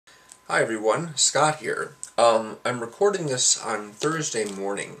Hi everyone, Scott here. I'm recording this on Thursday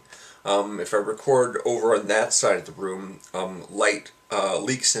morning. If I record over on that side of the room, light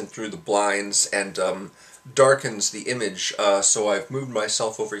leaks in through the blinds and darkens the image, so I've moved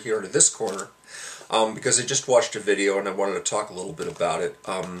myself over here to this corner because I just watched a video and I wanted to talk a little bit about it.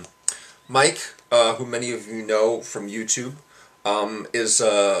 Mike, who many of you know from YouTube, is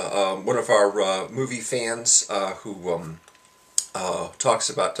one of our movie fans who talks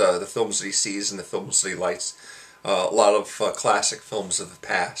about the films that he sees and the films that he likes. A lot of classic films of the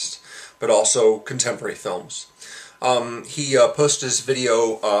past, but also contemporary films. He posted his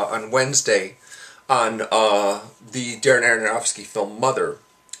video on Wednesday on the Darren Aronofsky film Mother,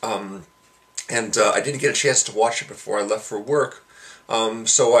 and I didn't get a chance to watch it before I left for work,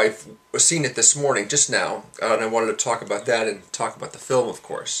 so I've seen it this morning, just now, and I wanted to talk about that and talk about the film, of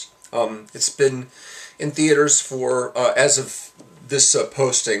course. It's been in theaters for, as of this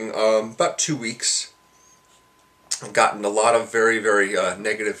posting, about 2 weeks. I've gotten a lot of very, very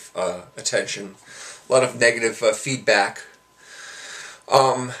negative attention, a lot of negative feedback.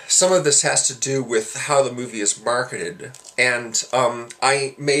 Some of this has to do with how the movie is marketed, and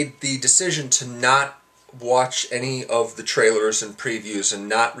I made the decision to not watch any of the trailers and previews and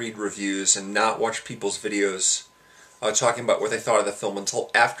not read reviews and not watch people's videos talking about what they thought of the film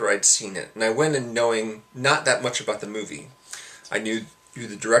until after I'd seen it. And I went in knowing not that much about the movie. I knew who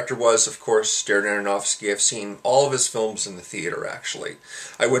the director was, of course, Darren Aronofsky. I've seen all of his films in the theater, actually.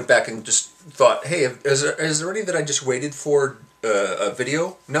 I went back and just thought, hey, is there any that I just waited for a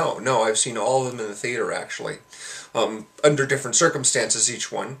video? No, I've seen all of them in the theater, actually. Under different circumstances,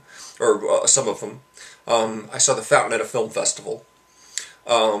 each one, or some of them. I saw The Fountain at a film festival.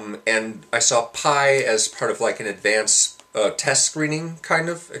 And I saw Pi as part of like an advanced test screening, kind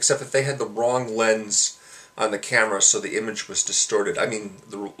of, except that they had the wrong lens on the camera, so the image was distorted. I mean,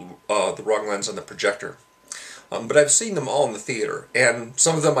 the wrong lens on the projector. But I've seen them all in the theater, and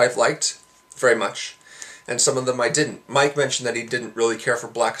some of them I've liked very much, and some of them I didn't. Mike mentioned that he didn't really care for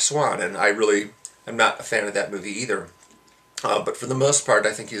Black Swan, and I really am not a fan of that movie either. But for the most part,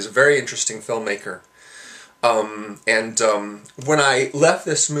 I think he's a very interesting filmmaker. When I left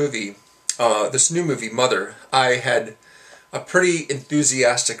this movie, this new movie, Mother, I had a pretty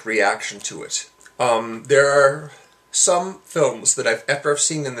enthusiastic reaction to it. There are some films that after I've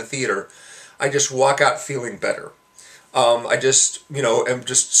seen in the theater, I just walk out feeling better. I just, am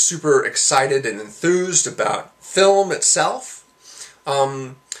just super excited and enthused about film itself.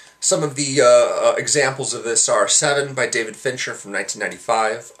 Some of the examples of this are Seven by David Fincher from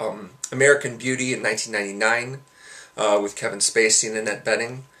 1995, American Beauty in 1999 with Kevin Spacey and Annette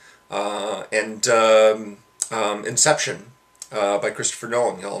Bening, and Inception by Christopher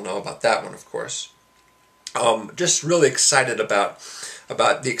Nolan. You all know about that one, of course. Just really excited about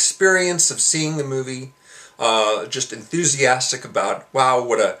the experience of seeing the movie. Just enthusiastic about, wow,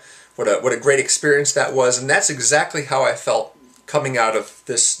 what a great experience that was, and that's exactly how I felt coming out of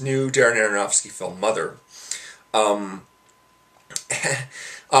this new Darren Aronofsky film, Mother. So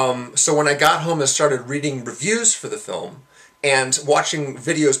when I got home and started reading reviews for the film and watching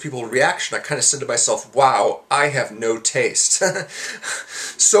videos, people's reaction, I kind of said to myself, wow, I have no taste.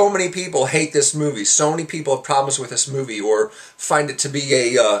 So many people hate this movie. So many people have problems with this movie or find it to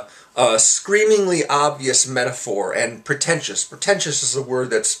be a screamingly obvious metaphor and pretentious. Pretentious is a word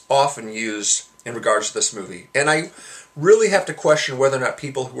that's often used in regards to this movie. And I really have to question whether or not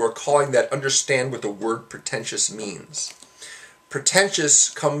people who are calling that understand what the word pretentious means. Pretentious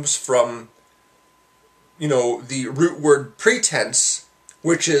comes from, the root word pretense,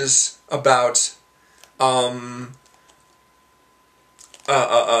 which is about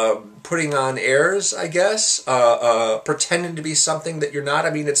putting on airs, I guess, pretending to be something that you're not.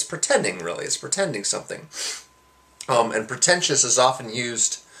 I mean, it's pretending, really. It's pretending something. And pretentious is often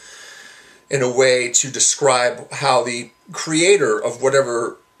used in a way to describe how the creator of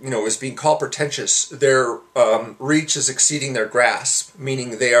whatever, is being called pretentious, their reach is exceeding their grasp,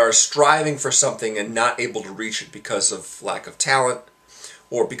 meaning they are striving for something and not able to reach it because of lack of talent,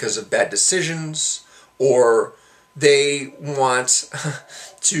 or because of bad decisions, or they want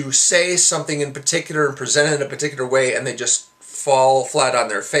to say something in particular and present it in a particular way and they just fall flat on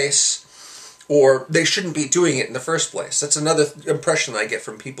their face, or they shouldn't be doing it in the first place. That's another impression that I get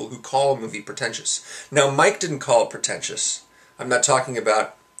from people who call a movie pretentious. Now, Mike didn't call it pretentious. I'm not talking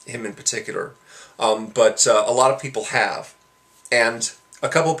about him in particular, but a lot of people have. And a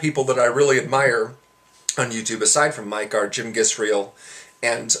couple people that I really admire on YouTube, aside from Mike, are Jim Gisriel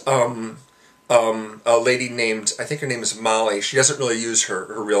and a lady named, I think her name is Molly. She doesn't really use her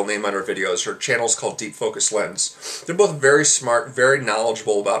real name on her videos. Her channel's called deepfocuslens. They're both very smart, very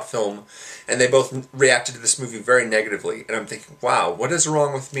knowledgeable about film, and they both reacted to this movie very negatively. And I'm thinking, wow, what is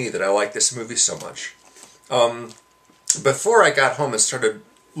wrong with me that I like this movie so much? Before I got home and started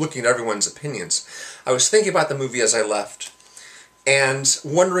looking at everyone's opinions, I was thinking about the movie as I left, and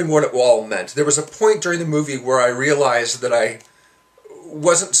wondering what it all meant. There was a point during the movie where I realized that I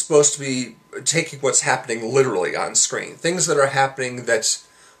wasn't supposed to be taking what's happening literally on screen. Things that are happening that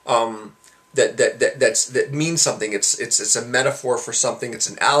mean something. It's a metaphor for something. It's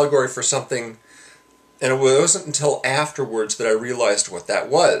an allegory for something. And it wasn't until afterwards that I realized what that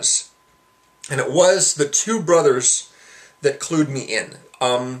was. And it was the two brothers that clued me in.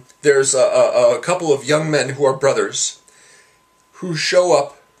 There's a couple of young men who are brothers who show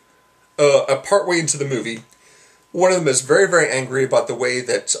up partway into the movie. One of them is very, very angry about the way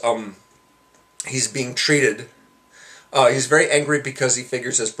that he's being treated. He's very angry because he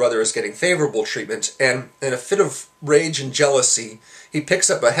figures his brother is getting favorable treatment, and in a fit of rage and jealousy, he picks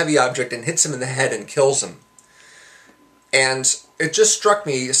up a heavy object and hits him in the head and kills him. And it just struck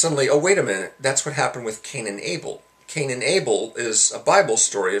me suddenly, oh, wait a minute, that's what happened with Cain and Abel. Cain and Abel is a Bible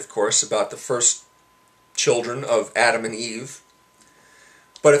story, of course, about the first children of Adam and Eve.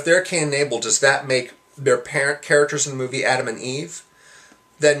 But if they're Cain and Abel, does that make their parent characters in the movie Adam and Eve?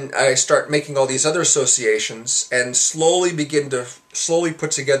 Then I start making all these other associations and slowly begin to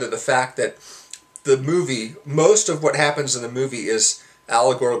put together the fact that the movie, most of what happens in the movie is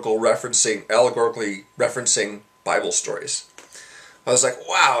allegorically referencing Bible stories. I was like,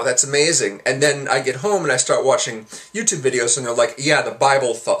 wow, that's amazing. And then I get home and I start watching YouTube videos and they're like, yeah, the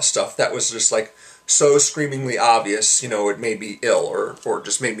Bible stuff, that was just like so screamingly obvious, it made me ill or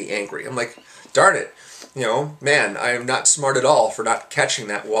just made me angry. I'm like, darn it. Man, I am not smart at all for not catching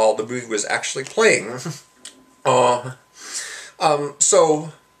that while the movie was actually playing.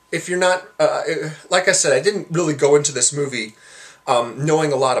 So, if you're not, like I said, I didn't really go into this movie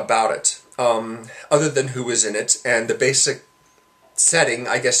knowing a lot about it, other than who was in it and the basic setting,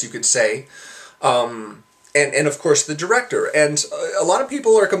 I guess you could say, and of course the director. And a lot of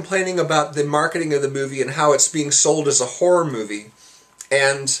people are complaining about the marketing of the movie and how it's being sold as a horror movie,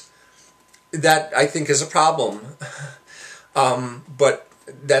 and that, I think, is a problem. But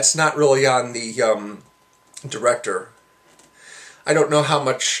that's not really on the director. I don't know how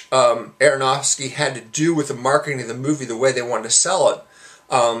much Aronofsky had to do with the marketing of the movie, the way they wanted to sell it.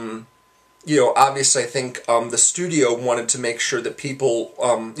 Obviously I think the studio wanted to make sure that people,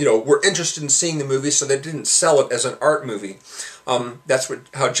 were interested in seeing the movie, so they didn't sell it as an art movie. That's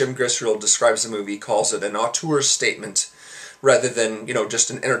how Jim Gisriel describes the movie. He calls it an auteur statement, rather than,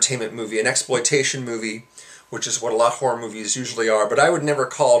 just an entertainment movie, an exploitation movie, which is what a lot of horror movies usually are, but I would never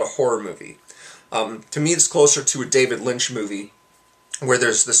call it a horror movie. To me, it's closer to a David Lynch movie, where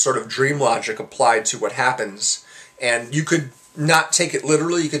there's this sort of dream logic applied to what happens, and you could not take it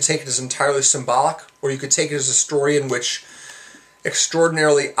literally, you could take it as entirely symbolic, or you could take it as a story in which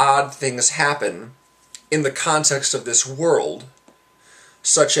extraordinarily odd things happen in the context of this world,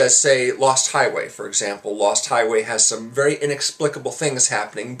 such as, say, Lost Highway, for example. Lost Highway has some very inexplicable things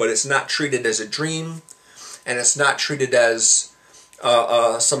happening, but it's not treated as a dream, and it's not treated as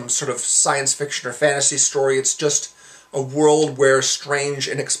some sort of science fiction or fantasy story. It's just a world where strange,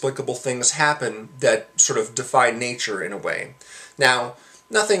 inexplicable things happen that sort of defy nature in a way. Now,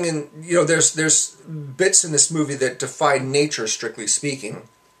 nothing in, there's bits in this movie that defy nature, strictly speaking,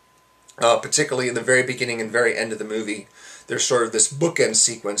 particularly in the very beginning and very end of the movie. There's sort of this bookend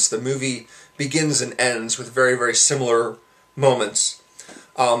sequence. The movie begins and ends with very, very similar moments.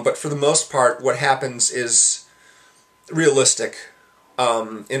 But for the most part, what happens is realistic,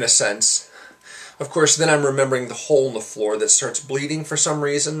 in a sense. Of course, then I'm remembering the hole in the floor that starts bleeding for some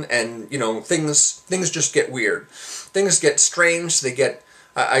reason, and, things just get weird. Things get strange, they get...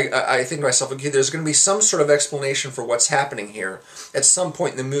 I think to myself, okay, there's going to be some sort of explanation for what's happening here at some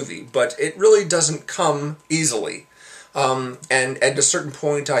point in the movie, but it really doesn't come easily. And at a certain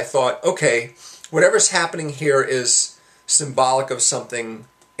point I thought, okay, whatever's happening here is symbolic of something,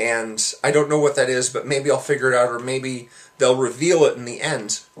 and I don't know what that is, but maybe I'll figure it out, or maybe they'll reveal it in the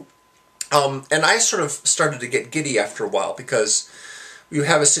end. And I sort of started to get giddy after a while, because you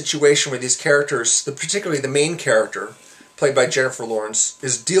have a situation where these characters, particularly the main character, played by Jennifer Lawrence,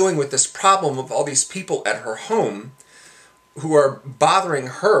 is dealing with this problem of all these people at her home who are bothering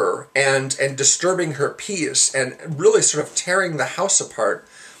her and disturbing her peace and really sort of tearing the house apart.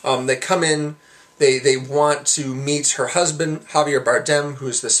 They come in, they want to meet her husband, Javier Bardem, who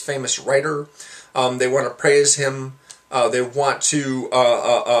is this famous writer. They want to praise him They want to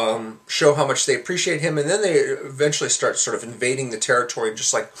show how much they appreciate him, and then they eventually start sort of invading the territory,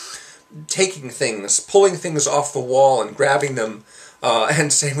 just like taking things, pulling things off the wall and grabbing them,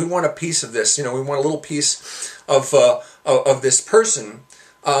 and saying, we want a piece of this, we want a little piece of this person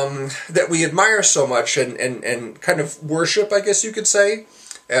that we admire so much and kind of worship, I guess you could say.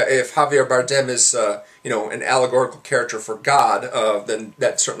 If Javier Bardem is, an allegorical character for God, then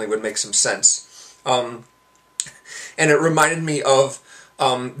that certainly would make some sense. And it reminded me of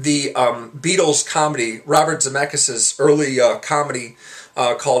the Beatles comedy, Robert Zemeckis' early comedy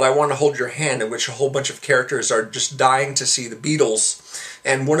called I Want to Hold Your Hand, in which a whole bunch of characters are just dying to see the Beatles.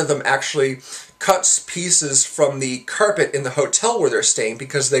 And one of them actually cuts pieces from the carpet in the hotel where they're staying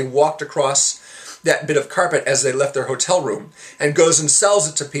because they walked across that bit of carpet as they left their hotel room, and goes and sells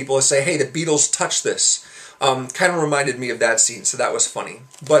it to people and say, hey, the Beatles touched this. Kind of reminded me of that scene, so that was funny.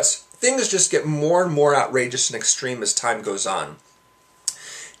 But things just get more and more outrageous and extreme as time goes on.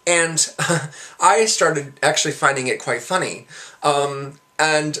 And I started actually finding it quite funny.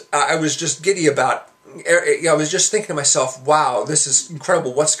 And I was just giddy about, I was just thinking to myself, wow, this is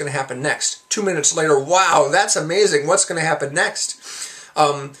incredible, what's going to happen next? 2 minutes later, wow, that's amazing, what's going to happen next?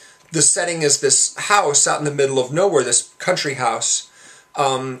 The setting is this house out in the middle of nowhere, this country house.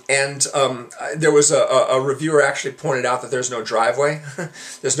 There was a reviewer actually pointed out that there's no driveway.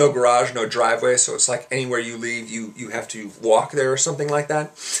 There's no garage, no driveway, so it's like anywhere you leave, you have to walk there or something like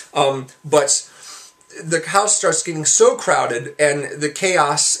that. But the house starts getting so crowded and the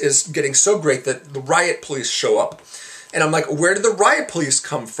chaos is getting so great that the riot police show up. And I'm like, where did the riot police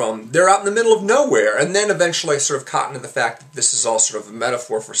come from? They're out in the middle of nowhere. And then eventually I sort of caught into the fact that this is all sort of a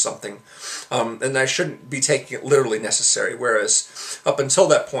metaphor for something. And I shouldn't be taking it literally necessary, whereas up until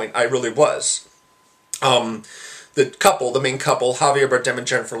that point, I really was. The main couple, Javier Bardem and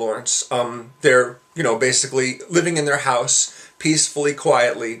Jennifer Lawrence, they're, basically living in their house peacefully,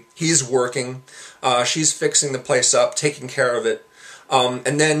 quietly. He's working. She's fixing the place up, taking care of it.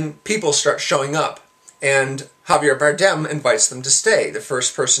 And then people start showing up. And Javier Bardem invites them to stay. The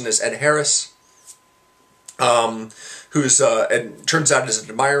first person is Ed Harris, who's and turns out is an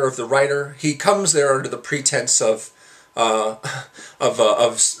admirer of the writer. He comes there under the pretense of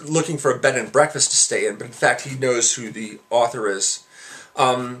looking for a bed and breakfast to stay in, but in fact he knows who the author is.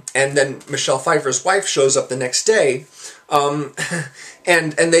 And then Michelle Pfeiffer's wife shows up the next day, and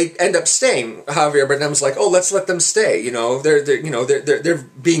they end up staying. Javier Bardem's like, oh, let's let them stay. They're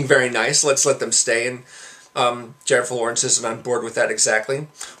being very nice. Let's let them stay. And Jennifer Lawrence isn't on board with that exactly.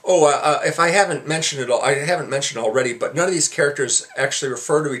 If I haven't mentioned it all, I haven't mentioned already, but none of these characters actually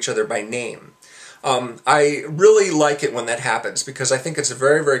refer to each other by name. I really like it when that happens because I think it's a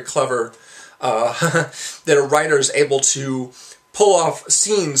very, very clever that a writer is able to pull off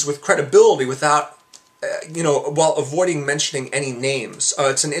scenes with credibility without, while avoiding mentioning any names.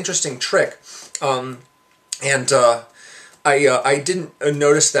 It's an interesting trick, I didn't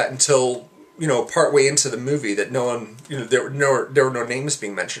notice that until partway into the movie that no one, there were no names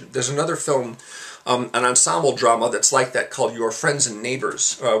being mentioned. There's another film, an ensemble drama that's like that called Your Friends and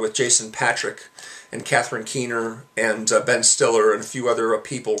Neighbors with Jason Patric and Catherine Keener and Ben Stiller and a few other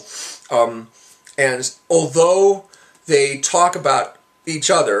people. And although they talk about each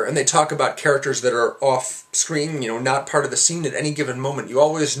other and they talk about characters that are off screen, not part of the scene at any given moment, you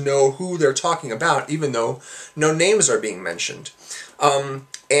always know who they're talking about, even though no names are being mentioned.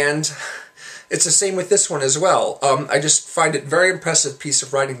 And it's the same with this one as well. I just find it a very impressive piece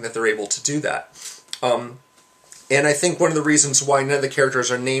of writing that they're able to do that. And I think one of the reasons why none of the characters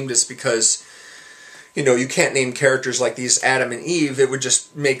are named is because you can't name characters like these Adam and Eve. It would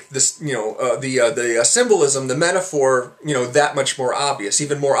just make this, the symbolism, the metaphor, that much more obvious,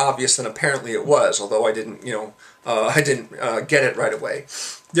 even more obvious than apparently it was. Although I didn't, get it right away.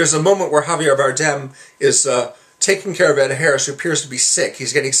 There's a moment where Javier Bardem is taking care of Ed Harris, who appears to be sick.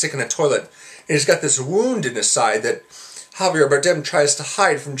 He's getting sick in a toilet, and he's got this wound in his side that Javier Bardem tries to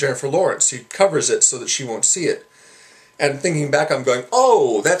hide from Jennifer Lawrence. He covers it so that she won't see it. And thinking back, I'm going,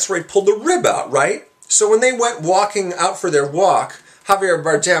 oh, that's where he pulled the rib out, right? So when they went walking out for their walk, Javier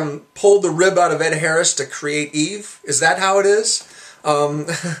Bardem pulled the rib out of Ed Harris to create Eve? Is that how it is? I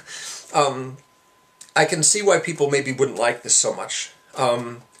can see why people maybe wouldn't like this so much.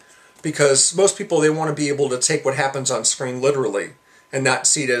 Because most people, they want to be able to take what happens on screen literally and not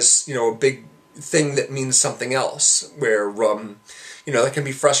see it as, a big thing that means something else, where, that can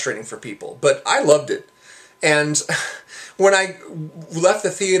be frustrating for people. But I loved it. And when I left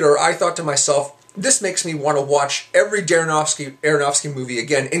the theater, I thought to myself, this makes me want to watch every Darren Aronofsky movie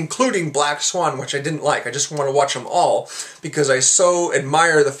again, including Black Swan, which I didn't like. I just want to watch them all because I so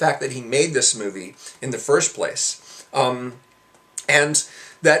admire the fact that he made this movie in the first place. And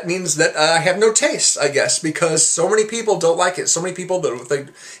that means that I have no taste, I guess, because so many people don't like it. So many people that think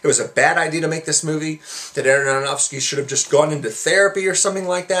it was a bad idea to make this movie, that Darren Aronofsky should have just gone into therapy or something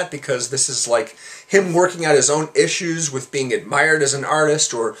like that, because this is like him working out his own issues with being admired as an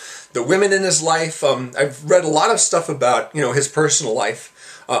artist, or the women in his life. I've read a lot of stuff about, his personal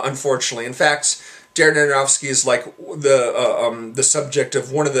life, unfortunately. In fact, Darren Aronofsky is like the subject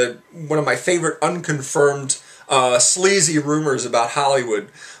of one of my favorite unconfirmed sleazy rumors about Hollywood,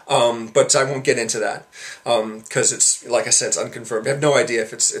 but I won't get into that because it's, like I said, it's unconfirmed. I have no idea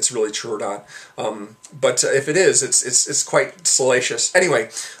if it's really true or not. But if it is, it's quite salacious. Anyway,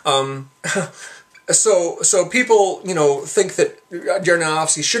 so people think that Darren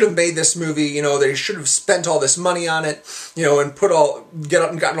Aronofsky should have made this movie. That he should have spent all this money on it. And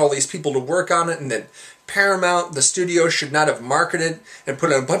gotten all these people to work on it, and then Paramount, the studio, should not have marketed and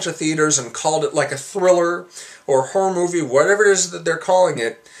put it in a bunch of theaters and called it like a thriller or horror movie, whatever it is that they're calling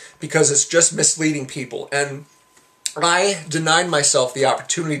it, because it's just misleading people. And I denied myself the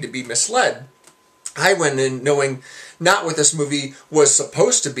opportunity to be misled. I went in knowing not what this movie was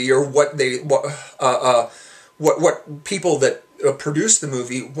supposed to be, or what people that produced the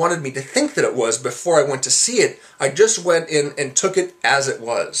movie wanted me to think that it was before I went to see it. I just went in and took it as it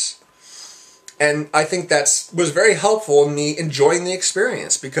was. And I think that was very helpful in me enjoying the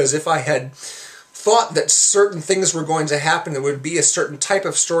experience, because if I had thought that certain things were going to happen, it would be a certain type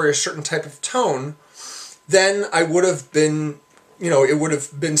of story, a certain type of tone, then I would have been, it would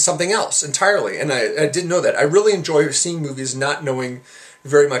have been something else entirely. And I didn't know that. I really enjoy seeing movies not knowing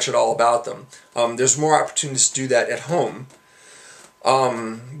very much at all about them. There's more opportunities to do that at home.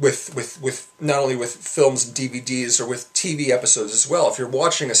 With not only with films and DVDs, or with TV episodes as well. If you're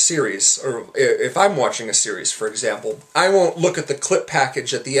watching a series, or if I'm watching a series, for example, I won't look at the clip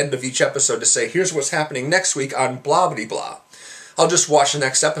package at the end of each episode to say, here's what's happening next week on blah blah blah. I'll just watch the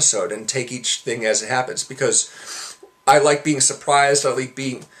next episode and take each thing as it happens, because I like being surprised. I like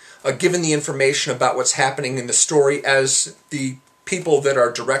being given the information about what's happening in the story as the people that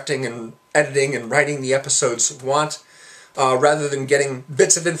are directing and editing and writing the episodes want. Rather than getting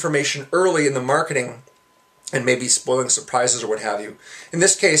bits of information early in the marketing and maybe spoiling surprises or what have you. In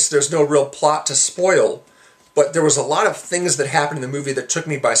this case, there's no real plot to spoil, but there was a lot of things that happened in the movie that took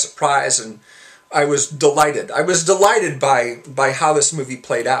me by surprise, and I was delighted. I was delighted by how this movie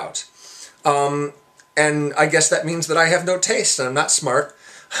played out. And I guess that means that I have no taste, and I'm not smart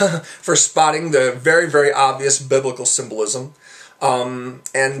for spotting the very, very obvious biblical symbolism. Yeah,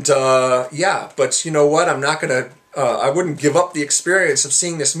 but you know what? I'm not going to... I wouldn't give up the experience of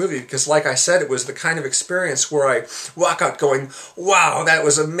seeing this movie, because like I said, it was the kind of experience where I walk out going, wow, that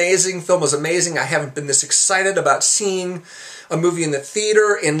was amazing, film was amazing, I haven't been this excited about seeing a movie in the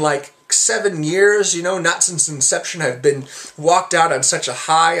theater in like 7 years, not since inception. I've been walked out on such a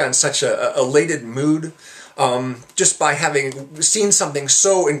high, on such a elated mood, just by having seen something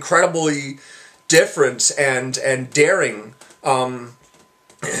so incredibly different and daring,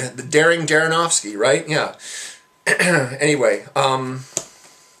 the daring Darrenovsky, right? Yeah. Anyway,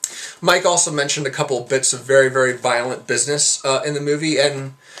 Mike also mentioned a couple bits of very, very violent business in the movie,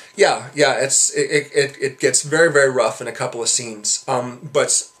 and yeah, it gets very, very rough in a couple of scenes.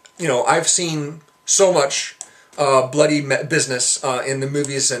 But I've seen so much bloody business in the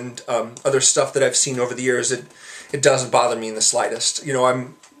movies and other stuff that I've seen over the years. It doesn't bother me in the slightest.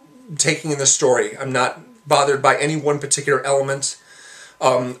 I'm taking in the story. I'm not bothered by any one particular element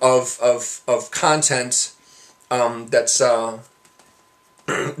of content. That's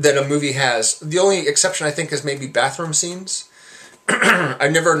that a movie has. The only exception, I think, is maybe bathroom scenes.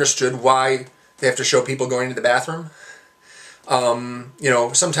 I've never understood why they have to show people going to the bathroom.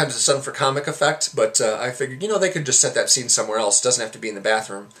 Sometimes it's done for comic effect, but I figured, they could just set that scene somewhere else. It doesn't have to be in the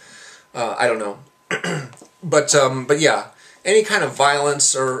bathroom. I don't know. But yeah, any kind of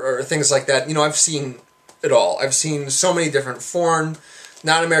violence or things like that, I've seen it all. I've seen so many different foreign,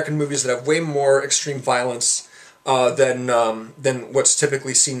 non-American movies that have way more extreme violence than what's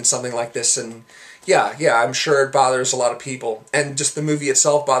typically seen in something like this. And yeah, I'm sure it bothers a lot of people. And just the movie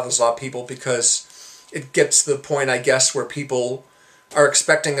itself bothers a lot of people because it gets to the point, I guess, where people are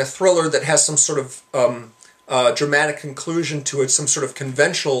expecting a thriller that has some sort of dramatic conclusion to it, some sort of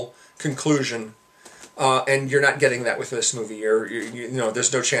conventional conclusion. And you're not getting that with this movie.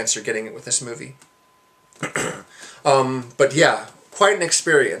 There's no chance you're getting it with this movie. But yeah, quite an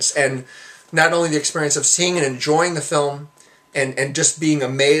experience. And not only the experience of seeing and enjoying the film, and just being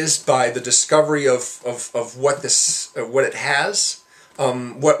amazed by the discovery of what it has,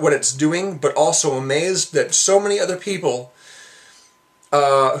 what it's doing, but also amazed that so many other people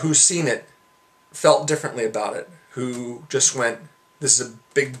who've seen it felt differently about it. who just went, this is a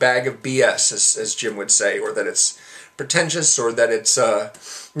big bag of BS, as Jim would say, or that it's pretentious, or that it's a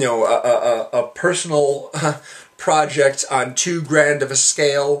personal project on too grand of a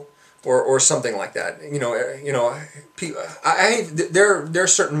scale, or something like that. There are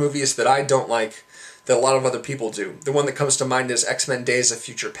certain movies that I don't like that a lot of other people do. The one that comes to mind is X-Men: Days of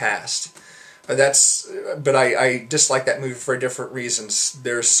Future Past. But I dislike that movie for different reasons.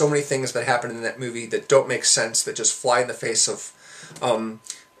 There's so many things that happen in that movie that don't make sense, that just fly in the face of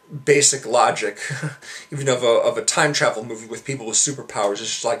basic logic. Even of a time travel movie with people with superpowers, it's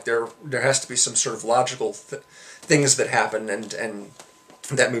just like there has to be some sort of logical things that happen, and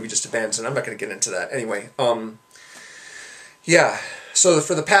that movie just abandons it. I'm not going to get into that. Anyway, yeah. So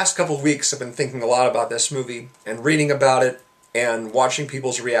for the past couple of weeks, I've been thinking a lot about this movie and reading about it and watching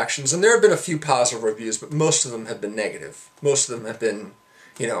people's reactions. And there have been a few positive reviews, but most of them have been negative. Most of them have been,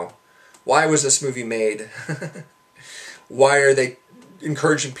 why was this movie made? Why are they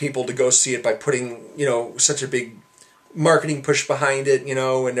encouraging people to go see it by putting, such a big marketing push behind it,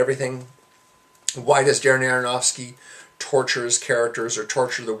 and everything? Why does Darren Aronofsky torture his characters or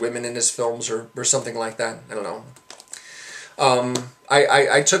torture the women in his films or something like that? I don't know.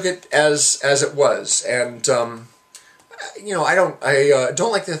 I took it as it was, and I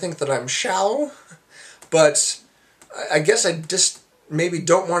don't like to think that I'm shallow, but I guess I just maybe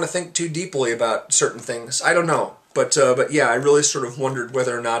don't want to think too deeply about certain things. I don't know, but yeah, I really sort of wondered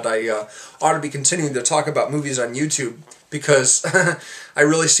whether or not I ought to be continuing to talk about movies on YouTube, because I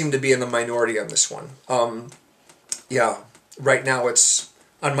really seem to be in the minority on this one. Yeah, right now it's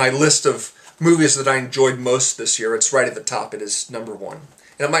on my list of movies that I enjoyed most this year. It's right at the top. It is number 1.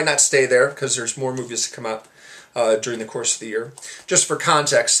 And it might not stay there, because there's more movies to come out during the course of the year. Just for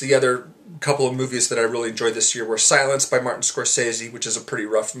context, the other couple of movies that I really enjoyed this year were Silence by Martin Scorsese, which is a pretty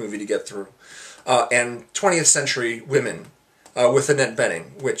rough movie to get through, and 20th Century Women with Annette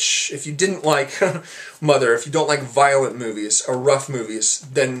Bening, which, if you didn't like Mother, if you don't like violent movies or rough movies,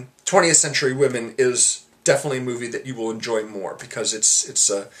 then 20th Century Women is definitely a movie that you will enjoy more, because it's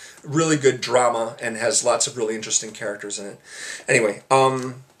a really good drama and has lots of really interesting characters in it. Anyway,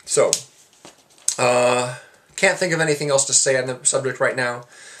 can't think of anything else to say on the subject right now.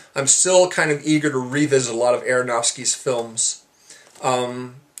 I'm still kind of eager to revisit a lot of Aronofsky's films.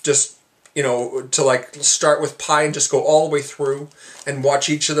 Just, to start with Pi and just go all the way through and watch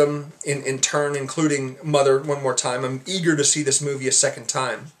each of them in turn, including Mother, one more time. I'm eager to see this movie a second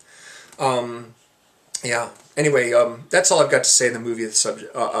time. Yeah. Anyway, that's all I've got to say in the movie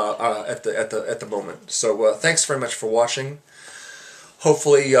subject at the moment. So thanks very much for watching.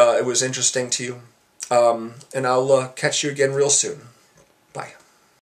 Hopefully it was interesting to you. And I'll catch you again real soon.